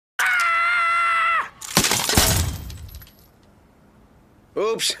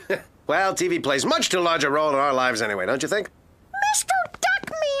Oops. Well, TV plays much too large a role in our lives anyway, don't you think? Mr.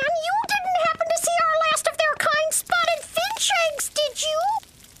 Duckman, you didn't happen to see our last of their kind spotted finch eggs, did you?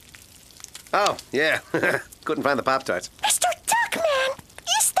 Oh, yeah. Couldn't find the Pop-Tarts. Mr. Duckman,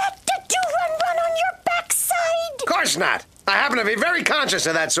 is that the do-run-run on your backside? Of course not. I happen to be very conscious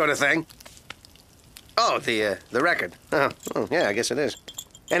of that sort of thing. Oh, the record. Oh, yeah, I guess it is.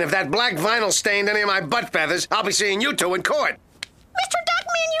 And if that black vinyl stained any of my butt feathers, I'll be seeing you two in court. Mr.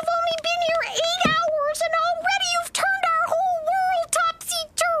 Duckman, you've only been here 8 hours, and already you've turned our whole world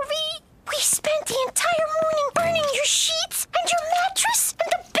topsy-turvy. We spent the entire morning burning your sheets, and your mattress, and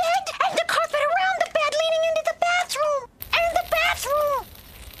the bed, and the carpet around the bed leading into the bathroom. And the bathroom.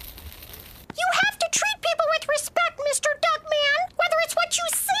 You have to treat people with respect, Mr. Duckman, whether it's what you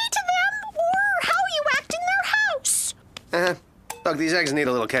say to them or how you act in their house. Look, these eggs need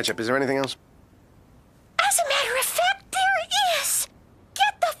a little ketchup. Is there anything else?